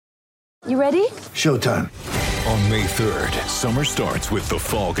You ready? Showtime. On May 3rd, summer starts with The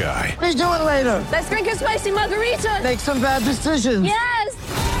Fall Guy. Let's do it later. Let's drink a spicy margarita. Make some bad decisions. Yes!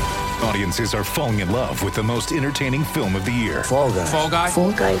 Audiences are falling in love with the most entertaining film of the year. Fall Guy. Fall Guy?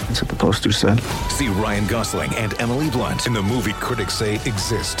 Fall Guy. That's what the poster said. See Ryan Gosling and Emily Blunt in the movie critics say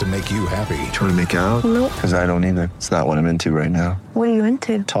exists to make you happy. Trying to make it out? Nope. Because I don't either. It's not what I'm into right now. What are you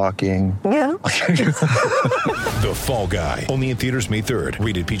into? Talking. Yeah. The Fall Guy. Only in theaters May 3rd.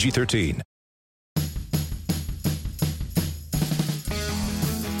 Rated PG-13.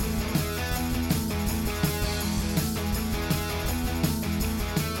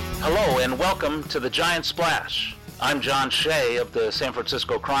 Hello and welcome to the Giant Splash. I'm John Shea of the San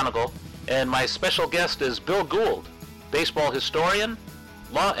Francisco Chronicle, and my special guest is Bill Gould, baseball historian,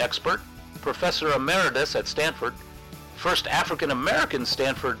 law expert, professor emeritus at Stanford, first African-American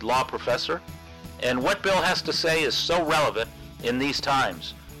Stanford law professor, and what Bill has to say is so relevant in these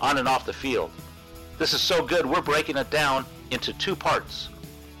times, on and off the field. This is so good, we're breaking it down into two parts.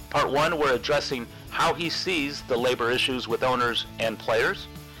 Part one, we're addressing how he sees the labor issues with owners and players,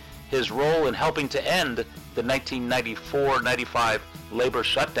 his role in helping to end the 1994-95 labor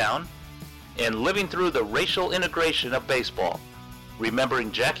shutdown, and living through the racial integration of baseball,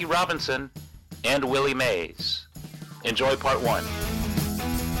 remembering Jackie Robinson and Willie Mays. Enjoy part one.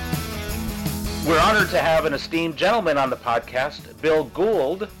 We're honored to have an esteemed gentleman on the podcast, Bill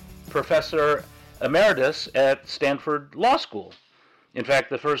Gould, professor emeritus at Stanford Law School. In fact,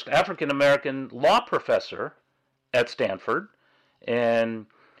 the first African-American law professor at Stanford, and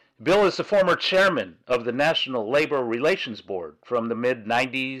Bill is the former chairman of the National Labor Relations Board from the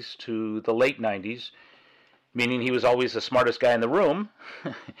mid-90s to the late 90s, meaning he was always the smartest guy in the room.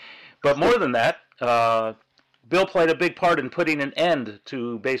 But more than that, Bill played a big part in putting an end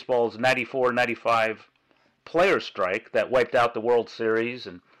to baseball's 94-95 players' strike that wiped out the World Series,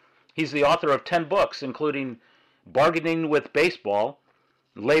 and he's the author of 10 books, including Bargaining with Baseball,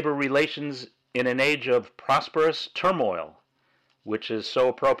 Labor Relations in an Age of Prosperous Turmoil, which is so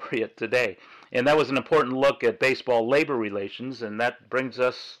appropriate today. And that was an important look at baseball labor relations, and that brings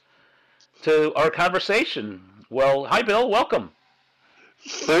us to our conversation. Well, hi, Bill. Welcome.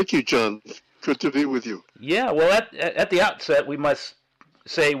 Thank you, John. Good to be with you. Yeah, well, at the outset, we must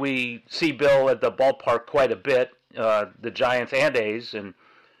say we see Bill at the ballpark quite a bit, the Giants and A's, and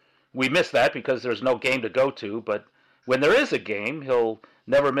we miss that because there's no game to go to. But when there is a game, he'll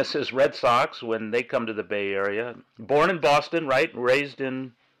never miss his Red Sox when they come to the Bay Area. Born in Boston, right? Raised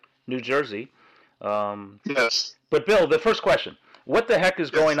in New Jersey. Yes. But Bill, the first question, what the heck is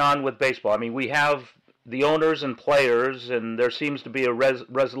going on with baseball? I mean, we have the owners and players, and there seems to be a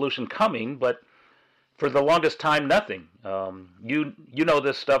resolution coming, but for the longest time, nothing. You know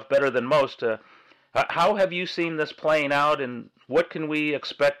this stuff better than most. How have you seen this playing out, and what can we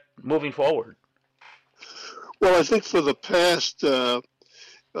expect moving forward? Well, I think for the past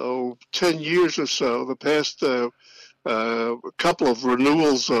 10 years or so, the past couple of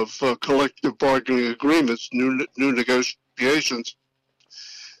renewals of collective bargaining agreements, new negotiations,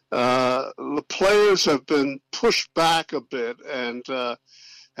 the players have been pushed back a bit and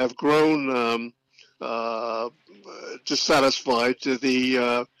have grown dissatisfied.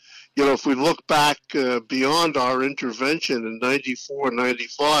 If we look back beyond our intervention in 94,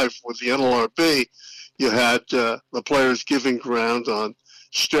 95 with the NLRB, you had the players giving ground on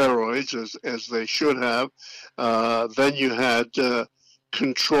steroids as they should have. Then you had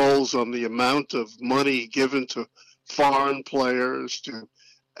controls on the amount of money given to foreign players, to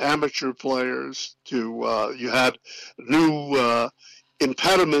amateur players, to you had new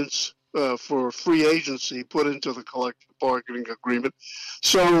impediments for free agency put into the collective bargaining agreement.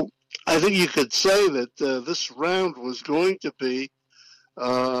 So I think you could say that this round was going to be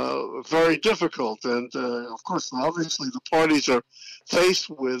very difficult. And of course, obviously, the parties are faced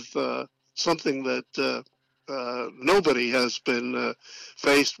with something that nobody has been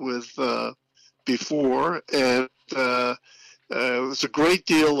faced with before. And there's a great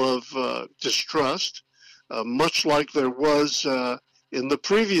deal of distrust, much like there was in the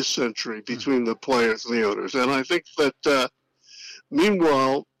previous century between the players and the owners. And I think that,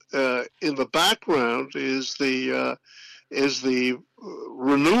 meanwhile, in the background is the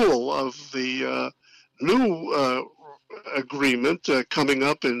renewal of the new agreement coming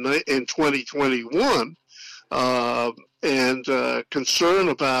up in 2021, and concern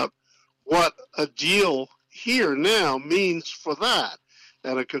about what a deal here now means for that,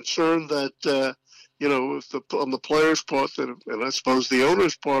 and a concern that if on the players' part, and I suppose the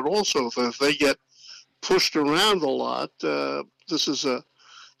owners' part also, that if they get pushed around a lot, this is a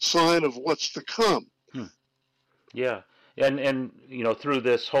sign of what's to come. Yeah. And through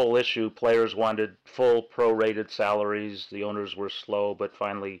this whole issue, players wanted full prorated salaries. The owners were slow, but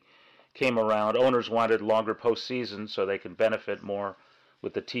finally came around. Owners wanted longer postseason so they can benefit more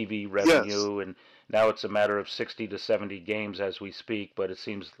with the TV revenue. Yes. And now it's a matter of 60 to 70 games as we speak. But it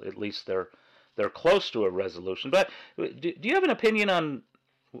seems at least they're close to a resolution. But do you have an opinion on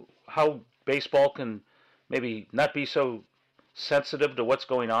how baseball can maybe not be so sensitive to what's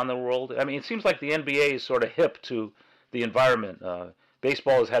going on in the world? I mean, it seems like the NBA is sort of hip to the environment.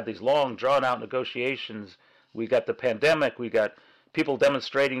 Baseball has had these long, drawn-out negotiations. We got the pandemic. We got people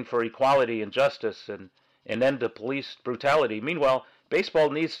demonstrating for equality and justice and an end to police brutality. Meanwhile, baseball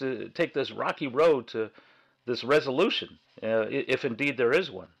needs to take this rocky road to this resolution, if indeed there is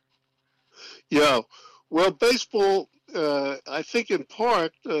one. Yeah. Well, baseball, I think in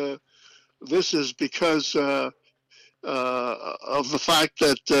part, this is because of the fact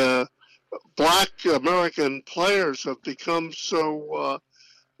that Black American players have become so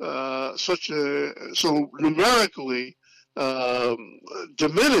numerically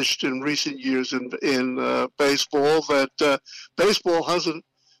diminished in recent years in baseball that baseball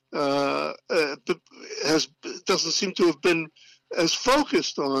doesn't seem to have been as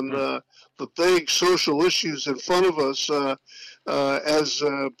focused on the big social issues in front of us as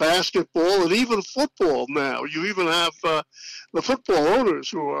basketball and even football now. You even have the football owners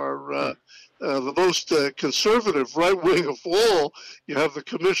who are the most conservative right wing of all. You have the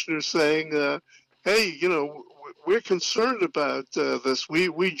commissioners saying, hey, we're concerned about this.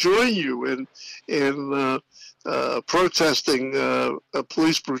 We join you in protesting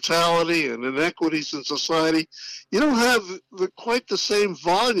police brutality and inequities in society. You don't have quite the same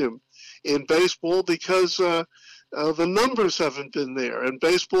volume in baseball because the numbers haven't been there, and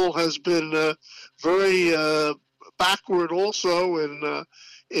baseball has been very backward also in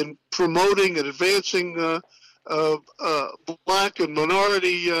promoting and advancing black and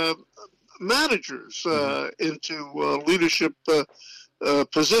minority managers into leadership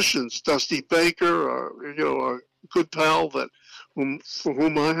positions. Dusty Baker, our good pal for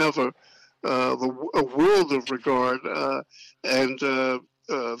whom I have a world of regard, and the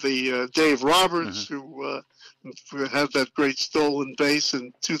Dave Roberts, who had that great stolen base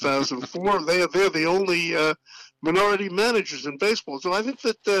in 2004. They're the only minority managers in baseball. So I think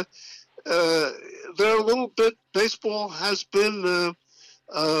that they're a little bit. Baseball has been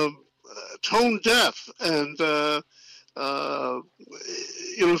tone deaf, and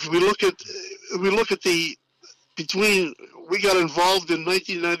if we look at we got involved in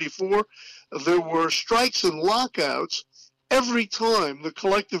 1994, there were strikes and lockouts every time the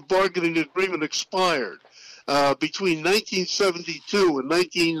collective bargaining agreement expired between 1972 and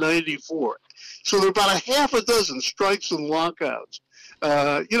 1994. So there are about a half a dozen strikes and lockouts.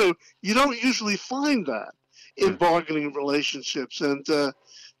 You don't usually find that in bargaining relationships, and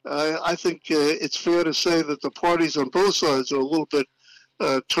I think it's fair to say that the parties on both sides are a little bit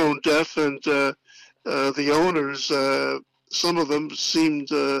tone deaf, and the owners, some of them seemed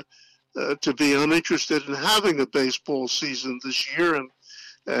to be uninterested in having a baseball season this year,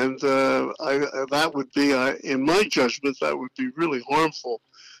 and that would be, in my judgment, that would be really harmful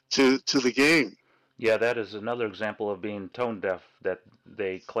to the game. Yeah, that is another example of being tone deaf, that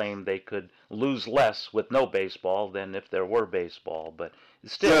they claim they could lose less with no baseball than if there were baseball. But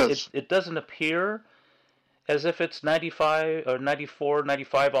still, yes, it doesn't appear as if it's 95 or 94,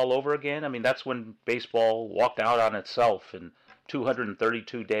 95 all over again. I mean, that's when baseball walked out on itself in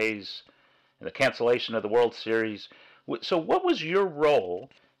 232 days and the cancellation of the World Series. So what was your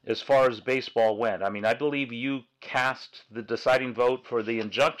role as far as baseball went? I mean, I believe you cast the deciding vote for the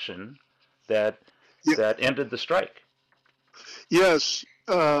injunction that ended the strike. Yes.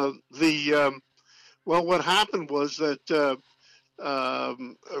 Well, what happened was that,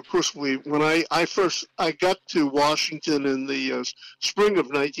 of course, when I got to Washington in the spring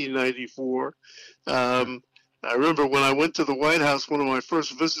of 1994, I remember when I went to the White House, one of my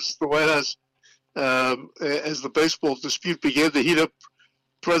first visits to the White House, as the baseball dispute began to heat up,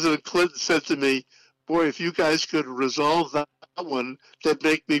 President Clinton said to me, "Boy, if you guys could resolve that one, that'd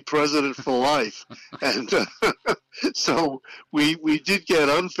make me president for life." And so we did get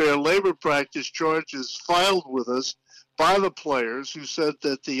unfair labor practice charges filed with us by the players, who said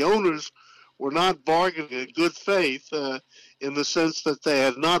that the owners were not bargaining in good faith, in the sense that they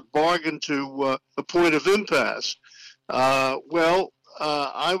had not bargained to a point of impasse. I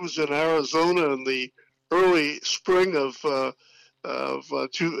was in Arizona in the early spring of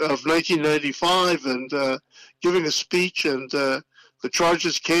 1995, and giving a speech, and the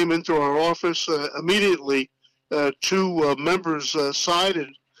charges came into our office immediately. Two members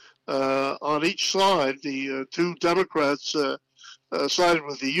sided on each side. The two Democrats sided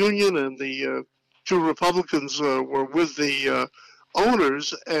with the union, and the two Republicans were with the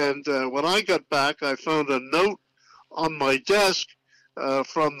owners. And when I got back, I found a note on my desk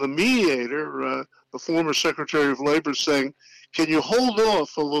from the mediator, the former Secretary of Labor, saying, can you hold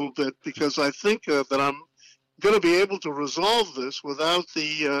off a little bit, because I think that I'm going to be able to resolve this without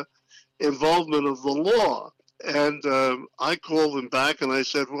the involvement of the law. And I called him back and I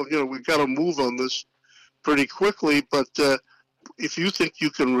said, well, we've got to move on this pretty quickly, but if you think you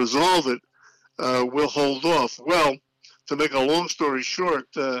can resolve it, we'll hold off. Well, to make a long story short,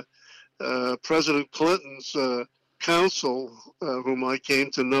 President Clinton's counsel, whom I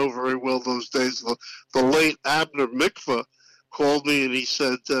came to know very well those days, the late Abner Mikva, called me and he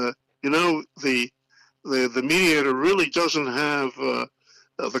said, the mediator really doesn't have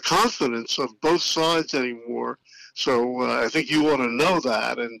the confidence of both sides anymore. So I think you ought to know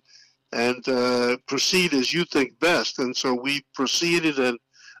that and proceed as you think best. And so we proceeded and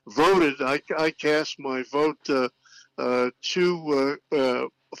voted. I cast my vote to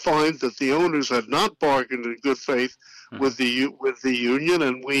find that the owners had not bargained in good faith with the union,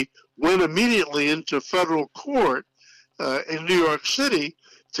 and we went immediately into federal court in New York City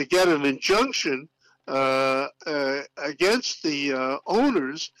to get an injunction against the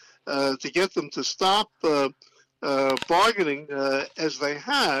owners to get them to stop bargaining as they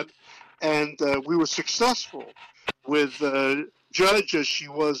had, and we were successful with Judge, as she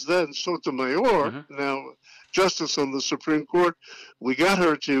was then, Sotomayor, now Justice on the Supreme Court. We got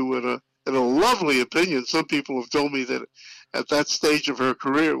her to, in a lovely opinion, some people have told me that at that stage of her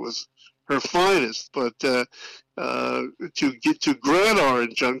career was her finest, but to grant our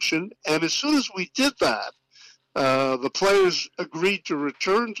injunction. And as soon as we did that, the players agreed to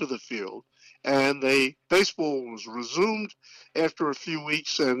return to the field, and baseball was resumed after a few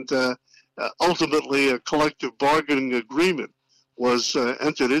weeks, and ultimately a collective bargaining agreement was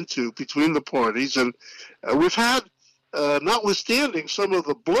entered into between the parties. And we've had, notwithstanding some of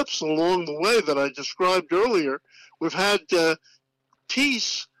the blips along the way that I described earlier, we've had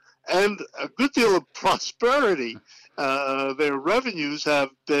peace and a good deal of prosperity. Their revenues have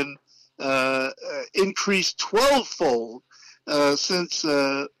been increased 12-fold since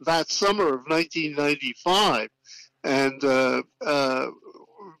that summer of 1995. And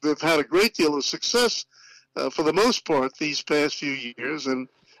they've had a great deal of success for the most part these past few years. And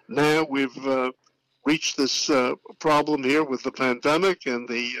now we've reached this problem here with the pandemic and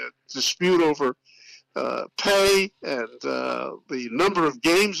the dispute over pay and the number of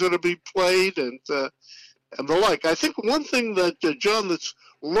games that are being played and the like. I think one thing that, John, that's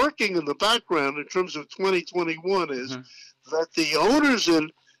lurking in the background in terms of 2021 is that the owners in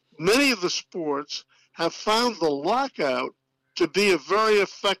many of the sports have found the lockout to be a very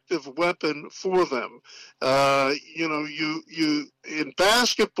effective weapon for them. You in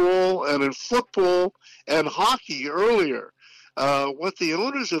basketball and in football and hockey earlier, what the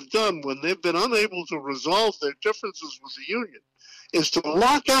owners have done when they've been unable to resolve their differences with the union is to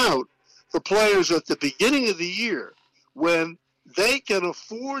lock out the players at the beginning of the year when they can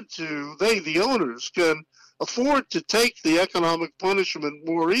afford to, the owners, can afford to take the economic punishment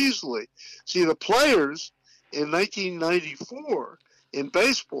more easily. See, the players in 1994 in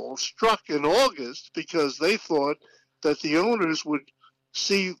baseball struck in August because they thought that the owners would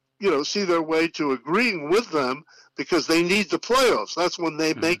see their way to agreeing with them because they need the playoffs. That's when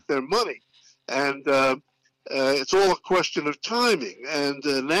they make their money. And it's all a question of timing. And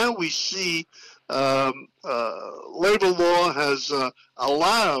now we see labor law has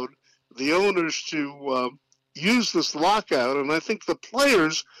allowed the owners to use this lockout. And I think the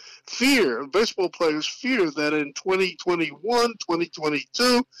players baseball players fear that in 2021,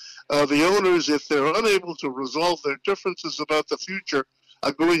 2022, the owners, if they're unable to resolve their differences about the future,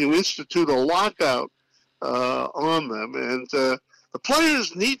 are going to institute a lockout on them. And the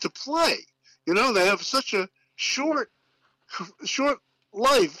players need to play. They have such a short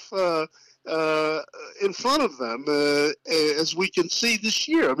life in front of them, as we can see this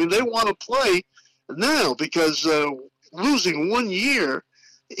year. I mean, they want to play now because losing 1 year,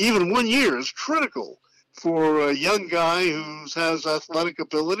 even 1 year, is critical for a young guy who has athletic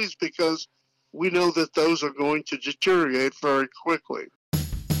abilities, because we know that those are going to deteriorate very quickly.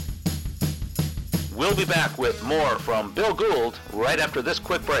 We'll be back with more from Bill Gould right after this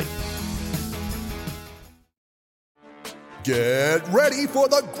quick break. Get ready for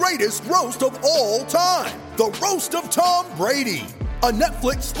the greatest roast of all time, the Roast of Tom Brady, a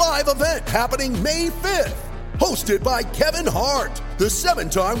Netflix live event happening May 5th. hosted by Kevin Hart. The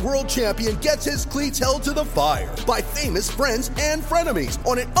 7-time world champion gets his cleats held to the fire by famous friends and frenemies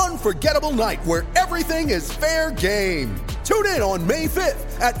on an unforgettable night where everything is fair game. Tune in on May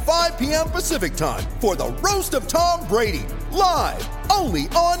 5th at 5 p.m. Pacific time for the Roast of Tom Brady, live only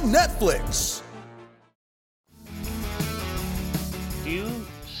on Netflix. Do you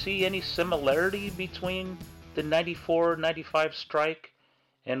see any similarity between the 94-95 strike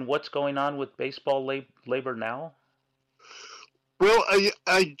and what's going on with baseball labor now? Well,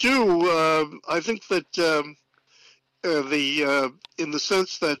 I do. I think that in the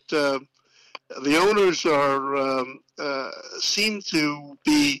sense that the owners are seem to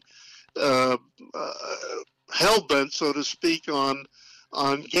be hell-bent, so to speak, on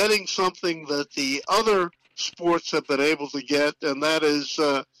getting something that the other sports have been able to get, and that is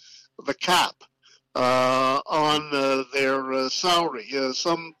the cap on their salary.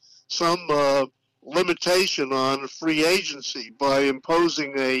 Some limitation on free agency by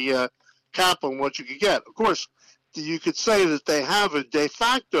imposing a cap on what you can get. Of course, you could say that they have a de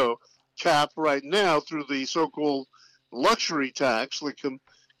facto cap right now through the so-called luxury tax, the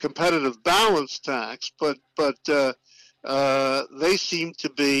competitive balance tax, but they seem to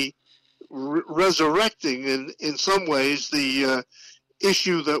be resurrecting in some ways the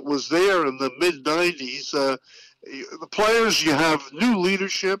issue that was there in the mid-90s. The players, you have new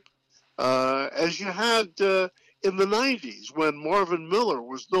leadership, as you had in the 90s when Marvin Miller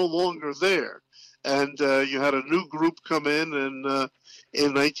was no longer there. And you had a new group come in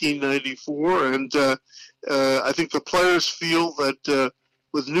 1994. And I think the players feel that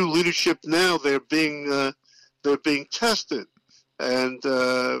with new leadership now, they're being tested. And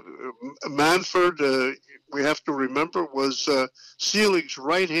Manfred, we have to remember, was Selig's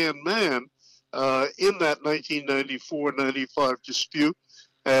right-hand man in that 1994-95 dispute.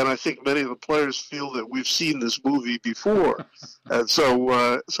 And I think many of the players feel that we've seen this movie before. And so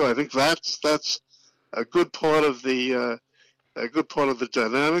I think that's a good part of the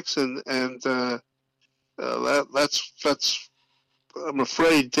dynamics, and that's I'm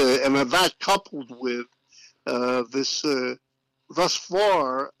afraid, and that coupled with this thus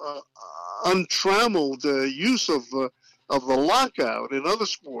far untrammeled use of the lockout in other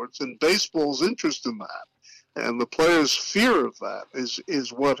sports, and baseball's interest in that, and the players' fear of that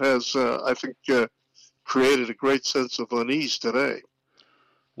is what has I think created a great sense of unease today.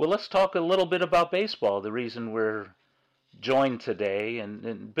 Well, let's talk a little bit about baseball, the reason we're joined today.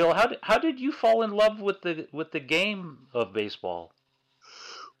 And Bill, how did you fall in love with the game of baseball?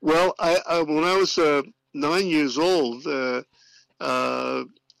 Well, I when I was 9 years old, and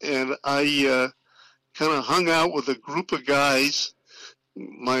I kind of hung out with a group of guys.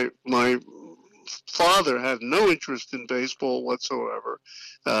 My father had no interest in baseball whatsoever.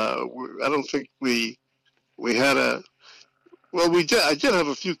 I don't think we had a. Well, we did. I did have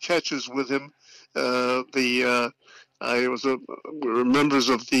a few catches with him. We were members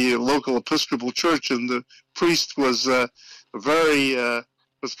of the local Episcopal church, and the priest was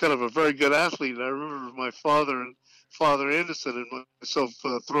was kind of a very good athlete. And I remember my father and Father Anderson and myself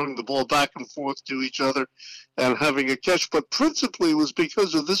throwing the ball back and forth to each other and having a catch. But principally it was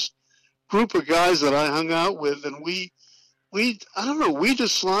because of this group of guys that I hung out with, and we I don't know, we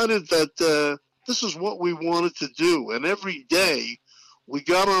decided that this is what we wanted to do. And every day we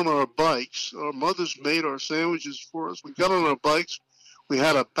got on our bikes. Our mothers made our sandwiches for us. We got on our bikes. We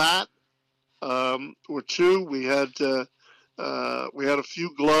had a bat or two. We had a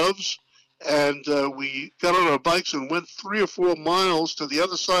few gloves, and we got on our bikes and went 3 or 4 miles to the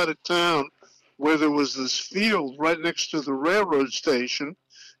other side of town, where there was this field right next to the railroad station.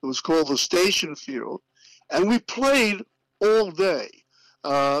 It was called the Station Field, and we played all day.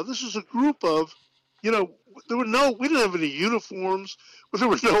 This was a group of, we didn't have any uniforms, but there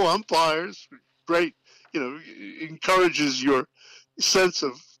were no umpires. Great, encourages your sense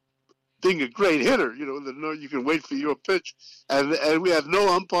of being a great hitter, you can wait for your pitch. And we had no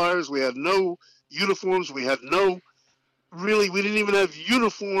umpires, we had no uniforms, we didn't even have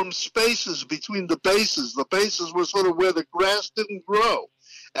uniform spaces between the bases. The bases were sort of where the grass didn't grow.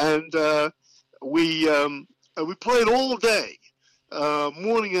 And we played all day,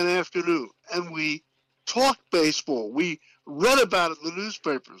 morning and afternoon, and we talked baseball. We read about it in the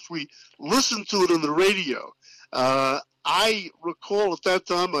newspapers. We listened to it on the radio. I recall at that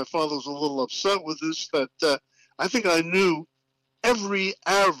time, my father was a little upset with this, that I think I knew every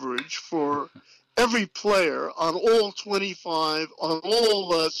average for every player on all 25, on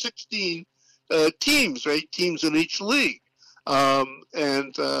all 16 teams, 8 teams in each league. And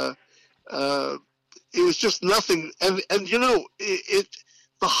it was just nothing. And the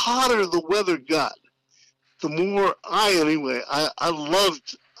hotter the weather got, the more I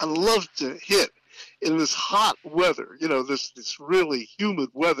loved to hit in this hot weather, this really humid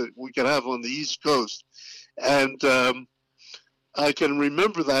weather we can have on the East Coast. And I can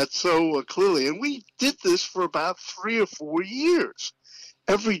remember that so clearly. And we did this for about 3 or 4 years,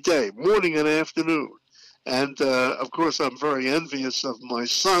 every day, morning and afternoon. And, of course, I'm very envious of my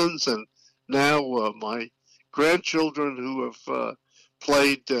sons and now my grandchildren who have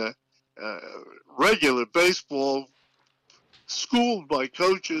played regular baseball, schooled by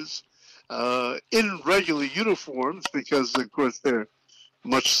coaches, in regular uniforms because, of course, they're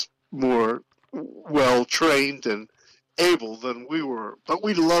much more well-trained and able than we were. But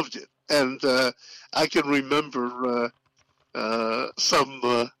we loved it. And I can remember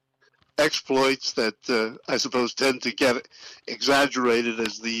some exploits that I suppose tend to get exaggerated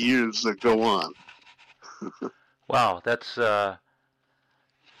as the years go on. Wow, that's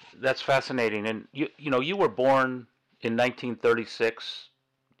fascinating. And you were born in 1936.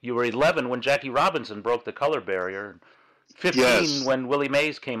 You were 11 when Jackie Robinson broke the color barrier. 15 Yes. when Willie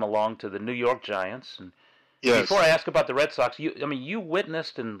Mays came along to the New York Giants. And Yes. before I ask about the Red Sox, you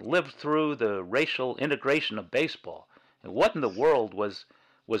witnessed and lived through the racial integration of baseball. And what in the world was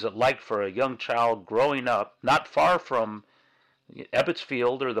it like for a young child growing up, not far from Ebbets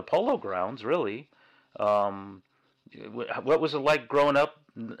Field or the Polo Grounds, really? What was it like growing up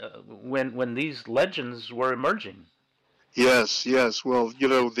when these legends were emerging? Yes. Well,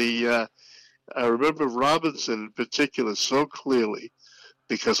 I remember Robinson in particular so clearly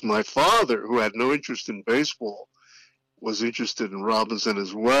because my father, who had no interest in baseball, was interested in Robinson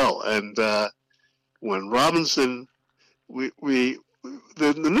as well. And when Robinson, the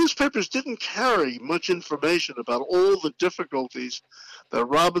newspapers didn't carry much information about all the difficulties that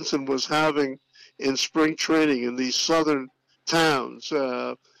Robinson was having in spring training in these southern towns.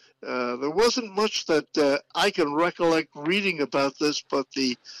 There wasn't much that I can recollect reading about this, but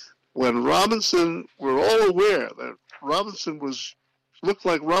when Robinson, we're all aware that looked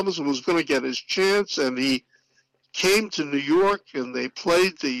like Robinson was going to get his chance, and he came to New York, and they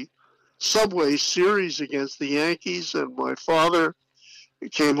played the Subway Series against the Yankees, and my father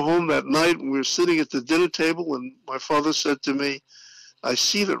came home that night, and we were sitting at the dinner table, and my father said to me, "I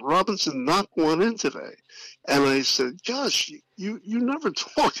see that Robinson knocked one in today." And I said, "Gosh, you never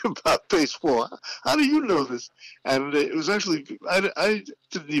talk about baseball. How do you know this?" And it was actually, I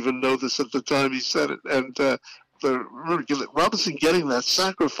didn't even know this at the time he said it. And Robinson getting that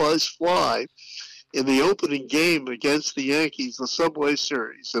sacrifice fly in the opening game against the Yankees, the Subway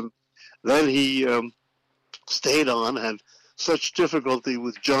Series. And then he stayed on, had such difficulty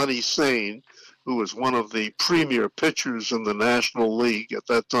with Johnny Sain, who was one of the premier pitchers in the National League at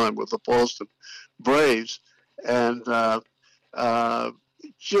that time with the Boston Braves. And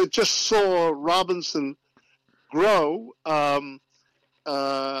just saw Robinson grow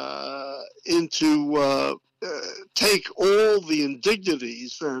into take all the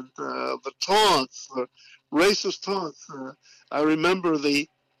indignities and the taunts, the racist taunts. I remember the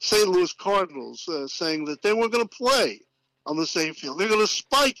St. Louis Cardinals saying that they weren't going to play on the same field. They're going to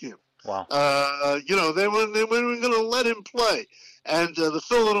spike him. Wow. They weren't going to let him play. And the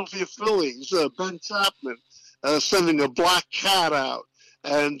Philadelphia Phillies, Ben Chapman, sending a black cat out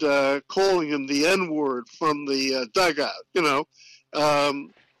and calling him the N-word from the dugout.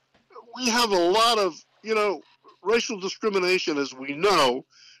 We have a lot of, racial discrimination, as we know,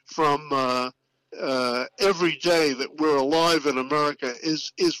 from every day that we're alive in America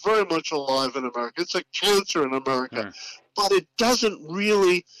is very much alive in America. It's a cancer in America. But it doesn't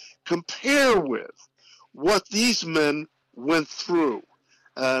really compare with what these men went through.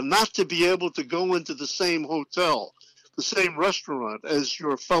 Not to be able to go into the same hotel, the same restaurant as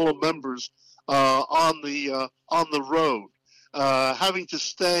your fellow members on the road, having to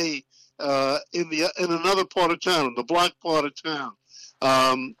stay in another part of town, in the black part of town,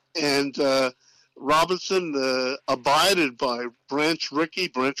 and Robinson abided by Branch Rickey,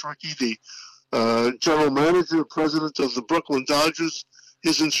 the general manager, president of the Brooklyn Dodgers,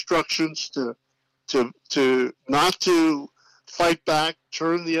 his instructions to not to fight back,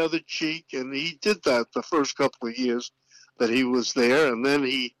 turn the other cheek, and he did that the first couple of years that he was there, and then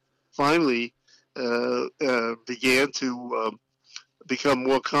he finally began to become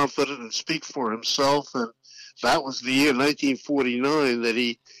more confident and speak for himself, and that was the year 1949 that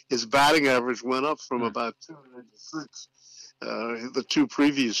his batting average went up from about 296 the two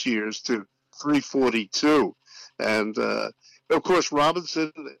previous years to 342, and of course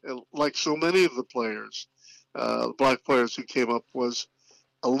Robinson, like so many of the players, black players who came up, was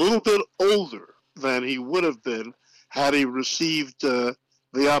a little bit older than he would have been had he received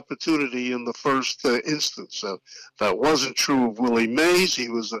the opportunity in the first instance. So that wasn't true of Willie Mays. He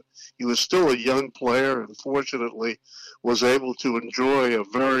was still a young player, and fortunately was able to enjoy a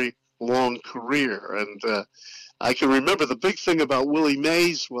very long career. And I can remember the big thing about Willie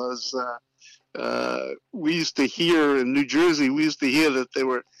Mays was we used to hear in New Jersey, we used to hear that there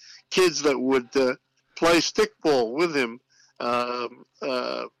were kids that would play stickball with him,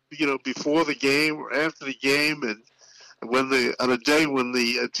 before the game or after the game, and on a day when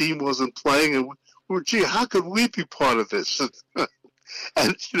the team wasn't playing, and gee, how could we be part of this?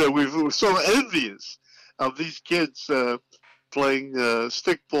 And we were so envious of these kids playing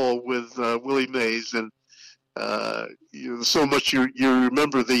stickball with Willie Mays, and so much you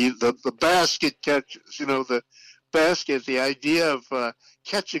remember the basket catches, the basket, the idea of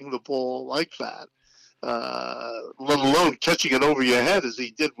catching the ball like that, let alone catching it over your head as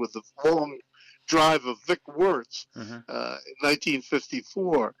he did with the long drive of Vic Wertz in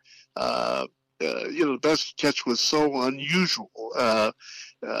 1954. The basket catch was so unusual.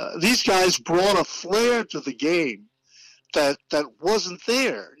 These guys brought a flair to the game that wasn't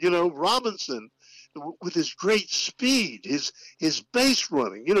there. Robinson, with his great speed, his base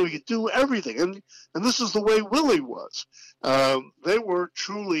running, he could do everything. And this is the way Willie was. They were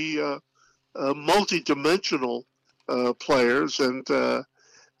truly multi-dimensional players, and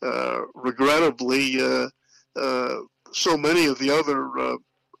regrettably, so many of the other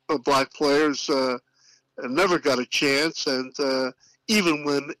black players never got a chance, and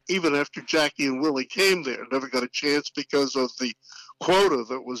even after Jackie and Willie came there, never got a chance because of the quota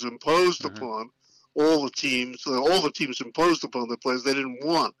that was imposed upon all the teams. All the teams imposed upon the players. They didn't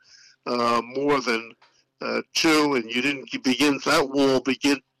want more than two, and that wall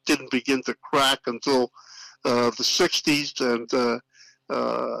didn't begin to crack until the 60s,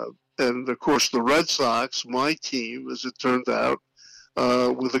 and of course the Red Sox, my team, as it turned out,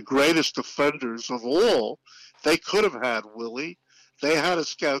 were the greatest defenders of all. They could have had Willie. They had a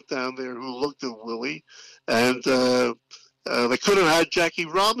scout down there who looked at Willie, and they could have had Jackie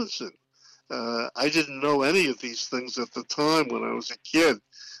Robinson. I didn't know any of these things at the time when I was a kid,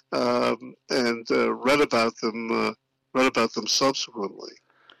 and read about them subsequently.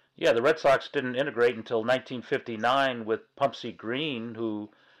 Yeah, the Red Sox didn't integrate until 1959 with Pumpsie Green, who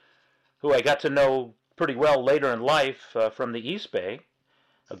I got to know pretty well later in life from the East Bay.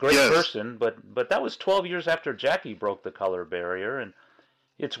 A great person, but that was 12 years after Jackie broke the color barrier, and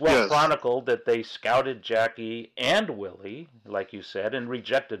it's well chronicled that they scouted Jackie and Willie, like you said, and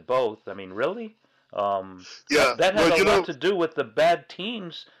rejected both. I mean, really? That had a lot to do with the bad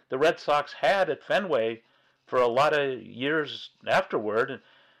teams the Red Sox had at Fenway for a lot of years afterward.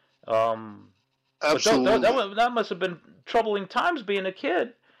 Absolutely. But that must have been troubling times being a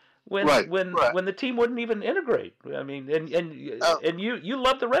kid when the team wouldn't even integrate. I mean, and you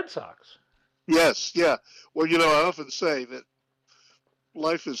love the Red Sox. Yes, yeah. Well, I often say that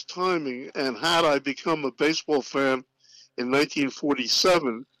life is timing, and had I become a baseball fan in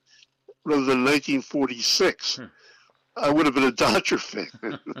 1947 rather than 1946, I would have been a Dodger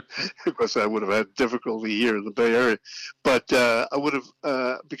fan. Of course, I would have had difficulty here in the Bay Area, but I would have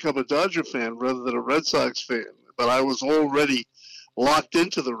become a Dodger fan rather than a Red Sox fan. But I was already locked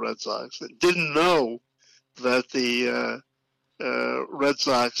into the Red Sox. I didn't know that the Red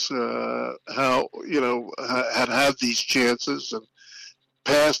Sox had these chances and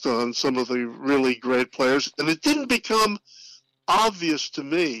passed on some of the really great players, and it didn't become obvious to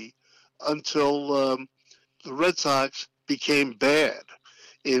me until the Red Sox became bad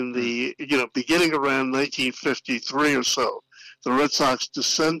in the beginning around 1953 or so. The Red Sox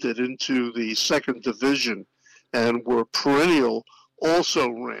descended into the second division and were perennial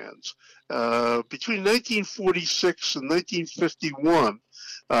also-rans. Between 1946 and 1951,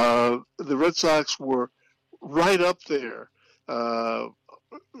 the Red Sox were right up there.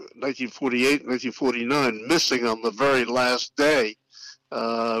 1948, 1949, missing on the very last day,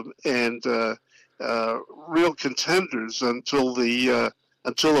 and real contenders until about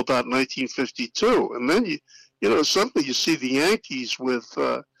 1952, and then suddenly you see the Yankees with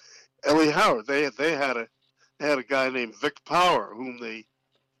Ellie Howard. They had a guy named Vic Power, whom the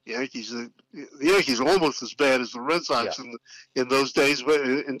Yankees almost as bad as the Red Sox in those days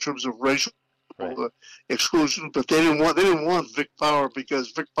in terms of racial exclusion, but they didn't want Vic Power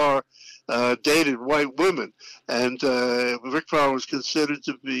because Vic Power dated white women, and Vic Power was considered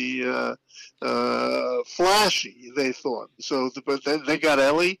to be flashy, they thought. So, but then they got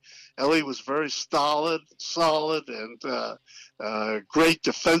Ellie. Ellie was very solid, and great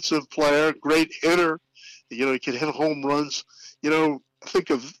defensive player, great hitter. He could hit home runs. think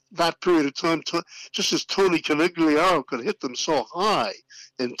of that period of time, just as Tony Conigliaro could hit them so high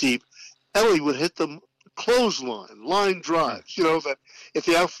and deep, Ellie would hit them line drives, that if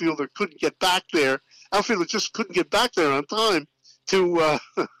the outfielder couldn't get back there, outfielder just couldn't get back there on time to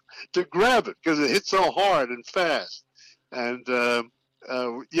to grab it because it hit so hard and fast. And,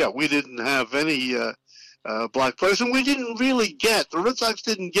 we didn't have any black players, and the Red Sox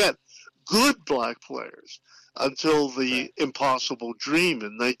didn't get good black players until the Impossible Dream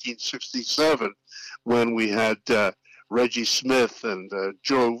in 1967, when we had Reggie Smith and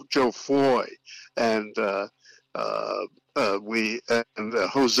Joe Foy and Jose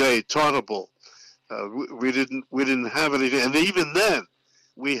Tarnable. We didn't have anything, and even then,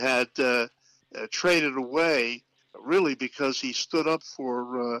 we had traded away really because he stood up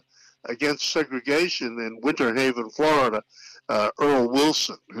for against segregation in Winter Haven, Florida. Earl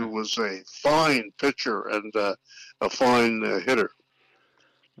Wilson, who was a fine pitcher and a fine hitter.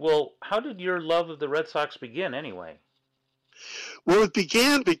 Well, how did your love of the Red Sox begin, anyway? Well, it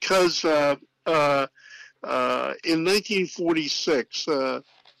began because in 1946,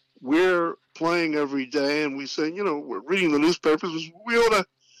 we're playing every day, and we say, we're reading the newspapers. We ought to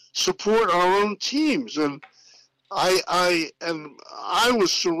support our own teams, and I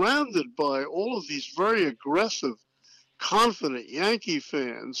was surrounded by all of these very aggressive, confident Yankee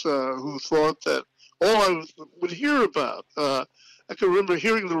fans who thought that all I would hear about. I can remember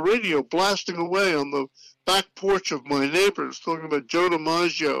hearing the radio blasting away on the back porch of my neighbors, talking about Joe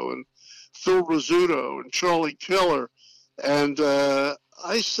DiMaggio and Phil Rizzuto and Charlie Keller. And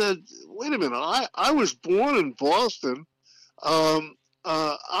I said, wait a minute, I was born in Boston. And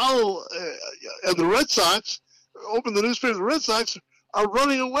the Red Sox, open the newspaper, the Red Sox are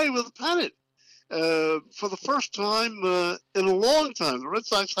running away with the pennant. For the first time in a long time. The Red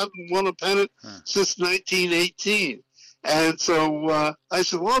Sox haven't won a pennant since 1918. And so I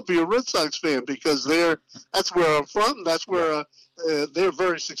said, well, I'll be a Red Sox fan because that's where I'm from. That's where they're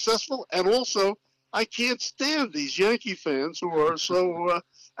very successful. And also, I can't stand these Yankee fans who are so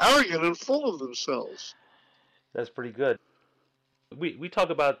arrogant and full of themselves. That's pretty good. We talk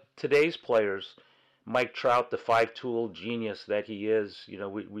about today's players. Mike Trout, the five-tool genius that he is,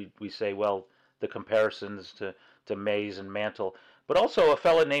 we say, well, the comparisons to Mays and Mantle, but also a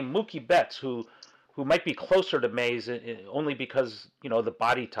fella named Mookie Betts who might be closer to Mays only because, the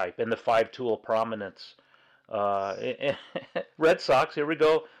body type and the five-tool prominence. Red Sox, here we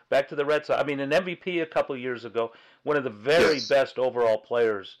go, back to the Red Sox. I mean, an MVP a couple of years ago, one of the very best overall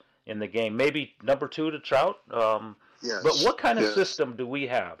players in the game, maybe number 2 to Trout. Yes. But what kind of system do we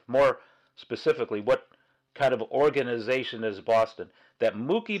have? More specifically, what kind of organization is Boston that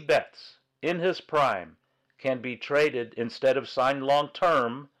Mookie Betts, in his prime, can be traded instead of signed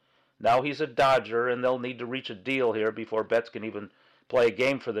long-term? Now he's a Dodger, and they'll need to reach a deal here before Betts can even play a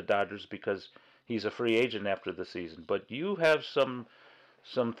game for the Dodgers because he's a free agent after the season. But you have some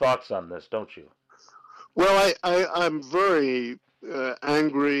thoughts on this, don't you? Well, I'm very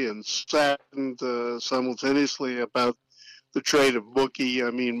angry and saddened simultaneously about the trade of Mookie.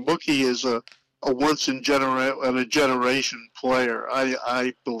 I mean, Mookie is a once-in-a-generation player,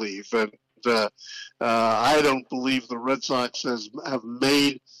 I believe. And I don't believe the Red Sox have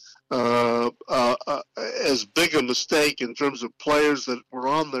made as big a mistake in terms of players that were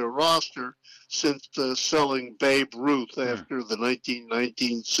on their roster since selling Babe Ruth after the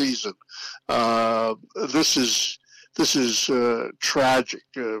 1919 season. This is tragic,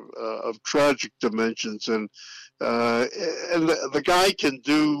 of tragic dimensions, and the guy can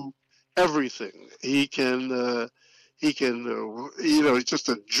do everything. He can. It's just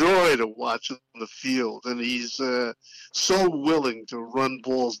a joy to watch in the field, and he's so willing to run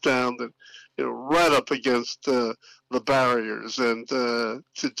balls down that, right up against the barriers, and to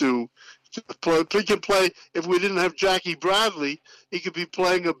play. He can play. If we didn't have Jackie Bradley, he could be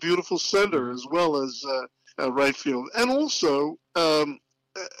playing a beautiful center as well as right field, and also.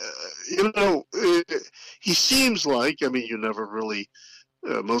 He seems like. I mean, you never really.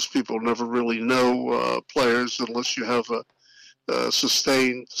 Most people never really know players unless you have a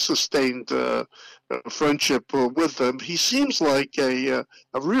sustained friendship with them. He seems like a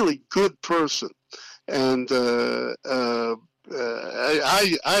really good person, and I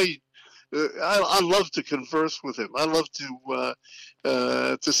love to converse with him. I love to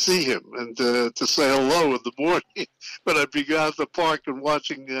see him and to say hello in the morning when I be out at the park and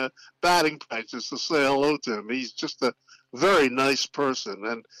watching batting practice, to say hello to him. He's just a very nice person,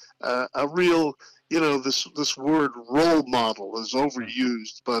 and a real, this word role model is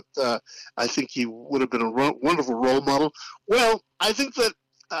overused, but I think he would have been a wonderful role model. Well, I think that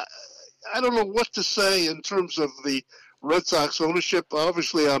I don't know what to say in terms of the Red Sox ownership,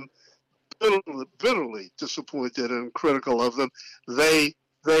 obviously I'm bitterly disappointed and critical of them. They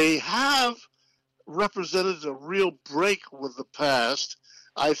have represented a real break with the past,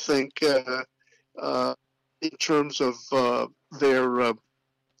 I think, in terms of their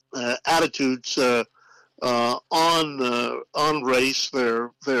attitudes on race, their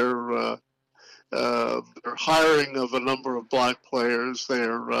hiring of a number of black players,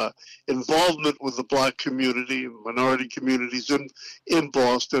 their involvement with the black community and minority communities in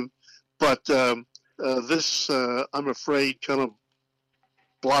Boston. But this, I'm afraid, kind of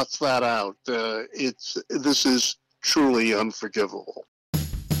blots that out. This is truly unforgivable.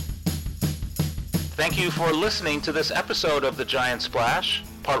 Thank you for listening to this episode of The Giant Splash,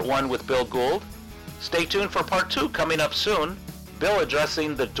 Part 1 with Bill Gould. Stay tuned for Part 2 coming up soon. Bill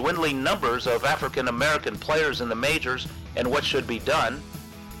addressing the dwindling numbers of African American players in the majors and what should be done,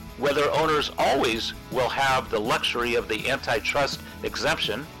 whether owners always will have the luxury of the antitrust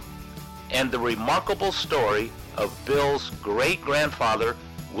exemption, and the remarkable story of Bill's great-grandfather,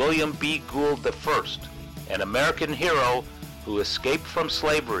 William B. Gould I, an American hero who escaped from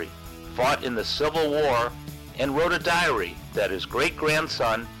slavery, fought in the Civil War, and wrote a diary that his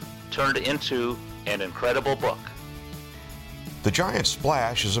great-grandson turned into an incredible book. The Giant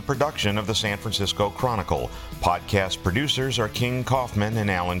Splash is a production of the San Francisco Chronicle. Podcast producers are King Kaufman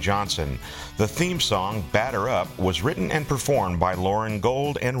and Alan Johnson. The theme song, Batter Up, was written and performed by Lauren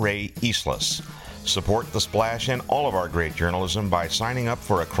Gold and Ray Eastless. Support The Splash and all of our great journalism by signing up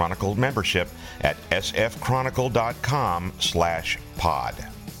for a Chronicle membership at sfchronicle.com/pod.